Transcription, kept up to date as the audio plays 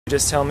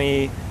Just tell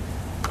me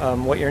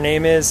what your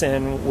name is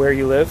and where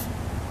you live.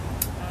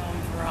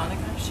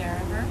 Veronica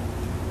Scherenberg,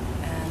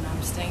 and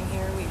I'm staying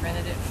here. We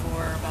rented it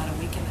for about a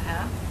week and a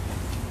half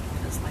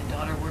because my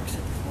daughter works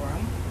at the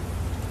Forum,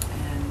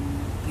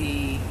 and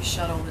the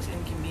shuttle was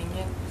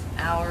inconvenient. It was an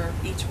hour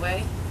each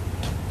way.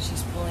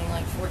 She's pulling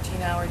like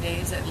 14-hour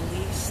days at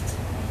least,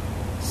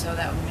 so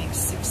that would make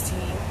 16.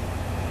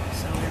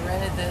 So we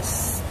rented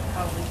this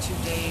probably 2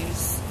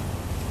 days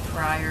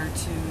prior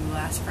to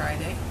last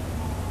Friday,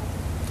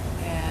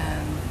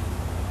 and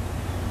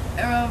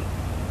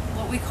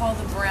what we call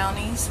the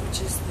Brownies,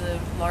 which is the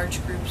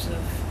large groups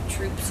of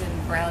troops in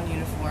brown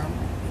uniform,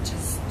 which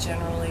is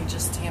generally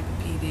just Tampa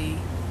PD,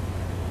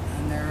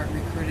 and they're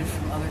recruited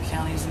from other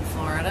counties in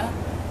Florida.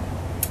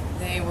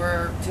 They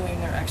were doing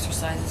their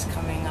exercises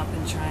coming up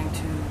and trying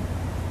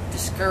to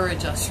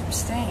discourage us from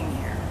staying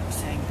here,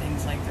 saying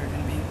things like there are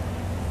going to be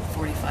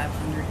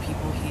 4,500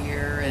 people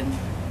here, and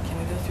can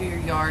we go through your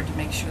yard to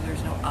make sure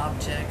there's no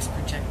objects,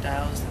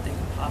 projectiles that they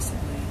could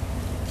possibly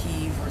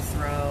heave or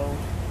throw.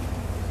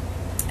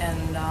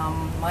 And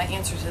my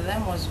answer to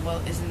them was,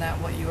 well, isn't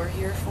that what you're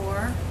here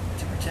for?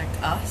 To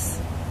protect us?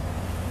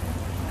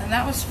 And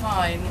that was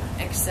fine,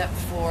 except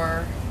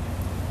for,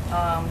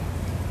 I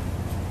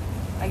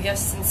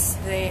guess since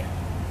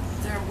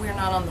we're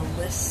not on the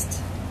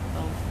list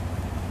of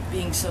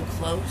being so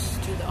close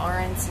to the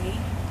RNC,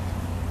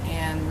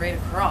 and right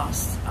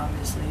across,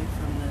 obviously,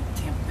 from the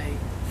Tampa Bay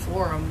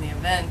Forum, the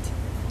event,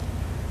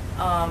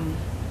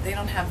 they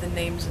don't have the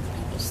names of the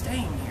people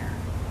staying here.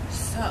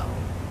 So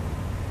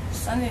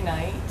Sunday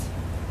night,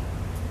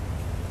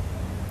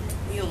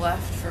 we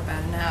left for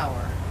about an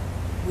hour.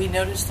 We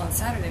noticed on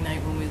Saturday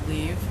night when we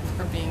leave,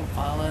 we're being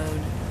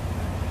followed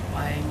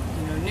by,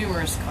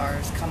 numerous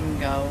cars come and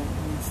go.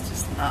 It's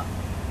just not.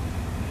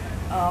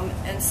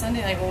 And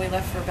Sunday night when we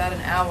left for about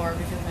an hour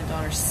because my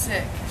daughter's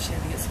sick, she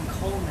had to get some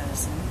cold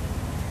medicine.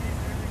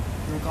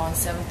 We were gone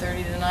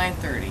 7:30 to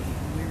 9:30.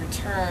 When we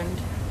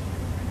returned,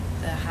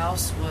 the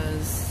house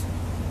was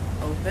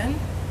open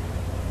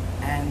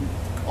and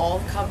all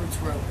the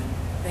cupboards were open.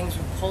 Things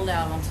were pulled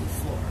out onto the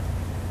floor.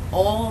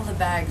 All the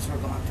bags were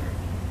gone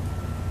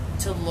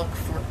through to look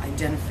for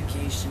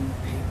identification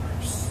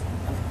papers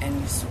of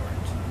any sort.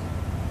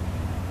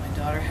 My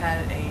daughter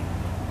had a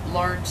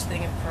large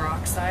thing of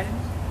peroxide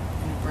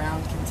in a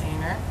brown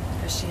container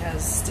because she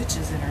has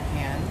stitches in her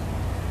hand.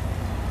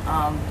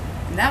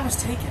 And that was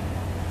taken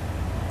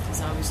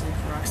because obviously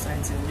peroxide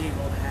is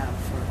illegal to have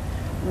for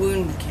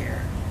wound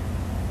care.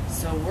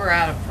 So we're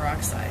out of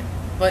peroxide.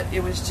 But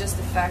it was just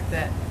the fact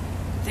that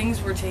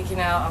things were taken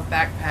out of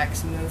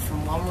backpacks, moved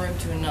from one room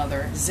to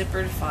another,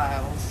 zippered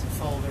files,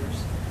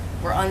 folders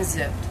were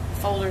unzipped,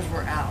 folders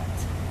were out.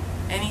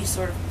 Any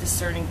sort of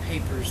discerning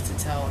papers to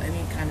tell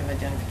any kind of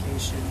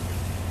identification,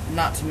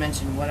 not to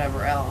mention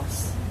whatever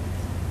else,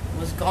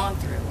 was gone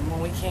through. And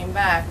when we came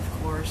back,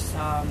 of course,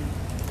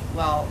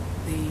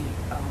 the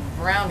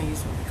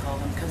Brownies, what we call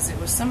them, because it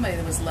was somebody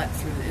that was let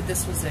through.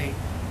 This was a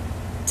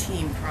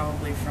team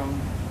probably from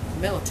the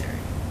military.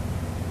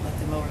 Let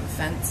them over the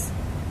fence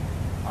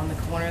on the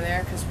corner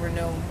there, because we're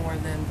no more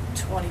than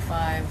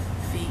 25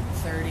 feet,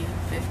 30,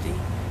 50,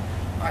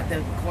 at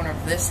the corner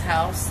of this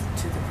house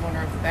to the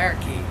corner of the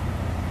barricade.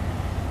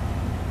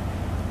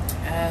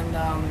 And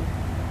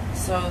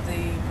so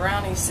the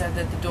Brownies said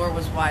that the door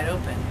was wide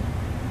open.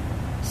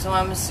 So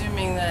I'm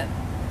assuming that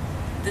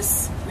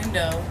this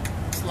window,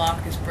 this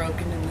lock is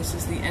broken, and this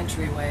is the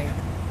entryway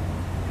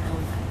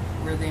of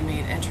where they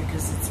made entry,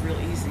 because it's real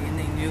easy. And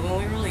they knew when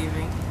we were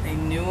leaving, they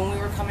knew when we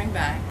were coming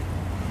back.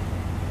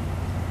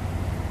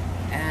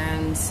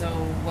 And so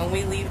when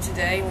we leave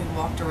today, we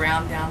walked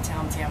around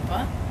downtown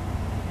Tampa.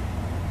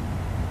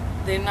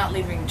 They're not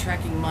leaving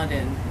tracking mud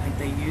in like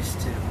they used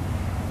to,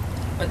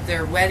 but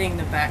they're wetting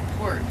the back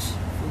porch.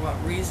 For what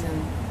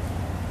reason,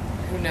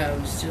 who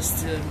knows, just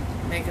to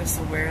make us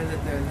aware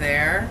that they're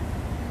there,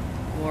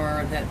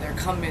 or that they're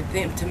coming,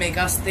 to make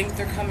us think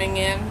they're coming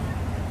in,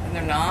 and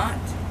they're not.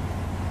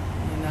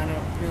 And I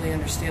don't really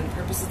understand the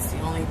purpose. It's the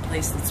only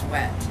place that's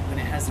wet when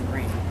it hasn't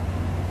rained.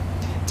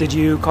 Did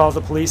you call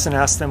the police and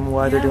ask them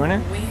why they're doing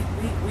it? We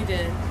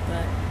did,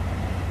 but,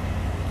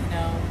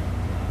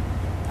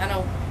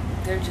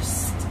 they're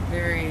just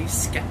very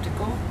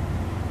skeptical,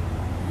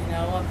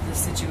 of the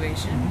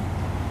situation.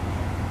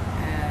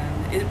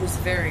 And it was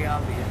very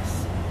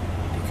obvious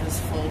because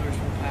folders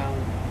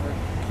were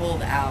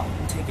pulled out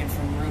and taken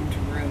from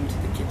room to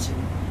the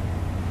kitchen.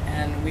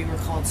 And we were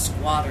called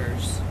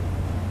squatters.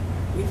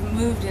 We've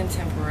moved in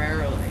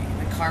temporarily.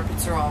 The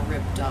carpets are all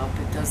ripped up.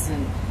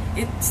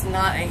 It's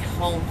not a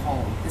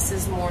home. This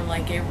is more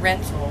like a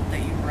rental that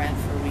you rent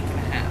for a week and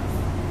a half.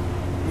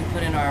 We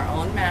put in our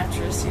own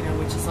mattress,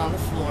 which is on the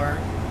floor,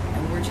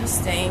 and we're just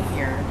staying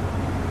here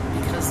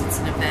because it's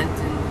an event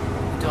and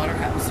my daughter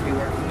happens to be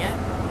working it.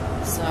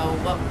 So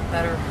what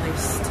better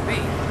place to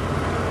be?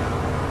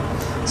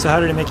 So how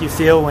did it make you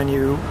feel when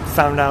you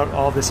found out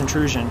all this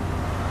intrusion?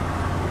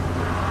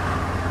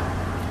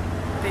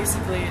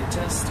 Basically, it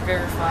just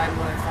verified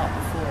what I thought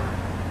before.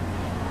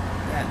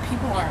 That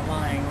people aren't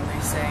lying when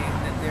they say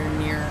that they're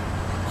near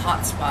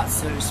hotspots,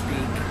 so to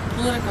speak,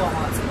 political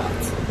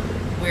hotspots,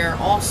 where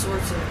all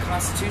sorts of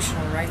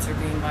constitutional rights are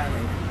being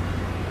violated.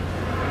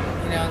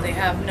 You know, they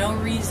have no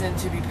reason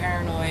to be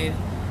paranoid,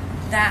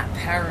 that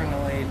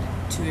paranoid,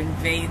 to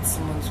invade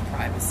someone's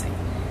privacy.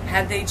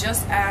 Had they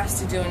just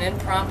asked to do an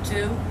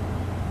impromptu,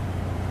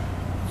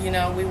 you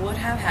know, we would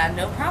have had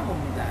no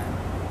problem with that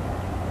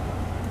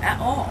at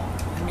all.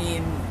 I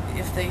mean,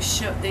 if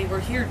they were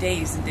here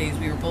days and days.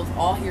 We were both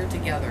all here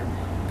together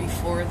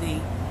before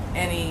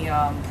any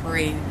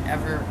parade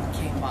ever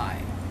came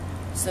by.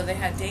 So they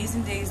had days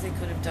and days they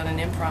could have done an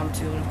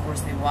impromptu, and of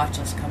course they watch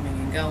us coming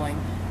and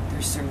going.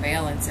 There's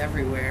surveillance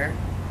everywhere.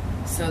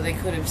 So they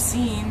could have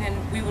seen,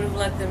 and we would have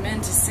let them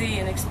in to see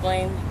and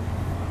explain.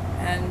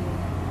 And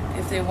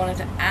if they wanted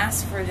to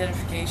ask for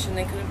identification,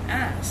 they could have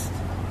asked.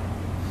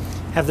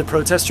 Have the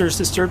protesters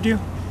disturbed you?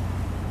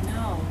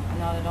 No,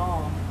 not at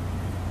all.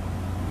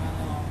 Not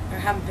at all. There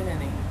haven't been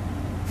any.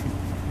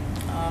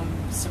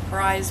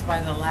 Surprised by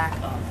the lack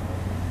of.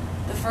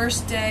 The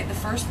first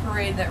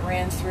parade that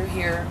ran through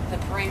here, the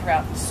parade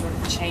route was sort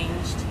of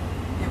changed.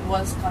 It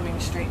was coming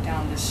straight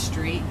down the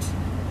street,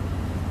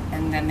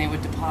 and then they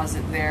would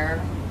deposit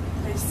there.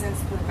 They've since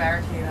put a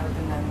barricade up,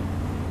 and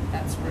then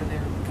that's where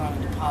they're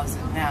going to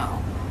deposit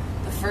now.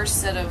 The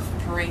first set of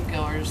parade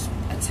goers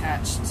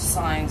attached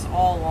signs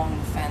all along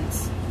the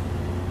fence,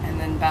 and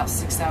then about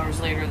 6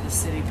 hours later the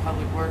city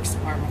public works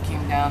department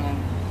came down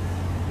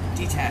and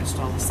detached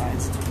all the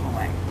signs and took them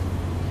away.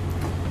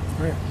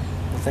 Great.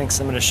 Well, thanks.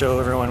 I'm going to show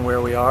everyone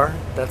where we are.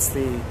 That's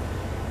the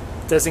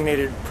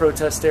designated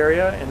protest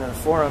area, and the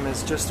forum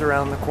is just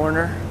around the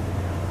corner.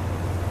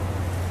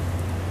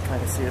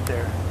 Kind of see it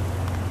there.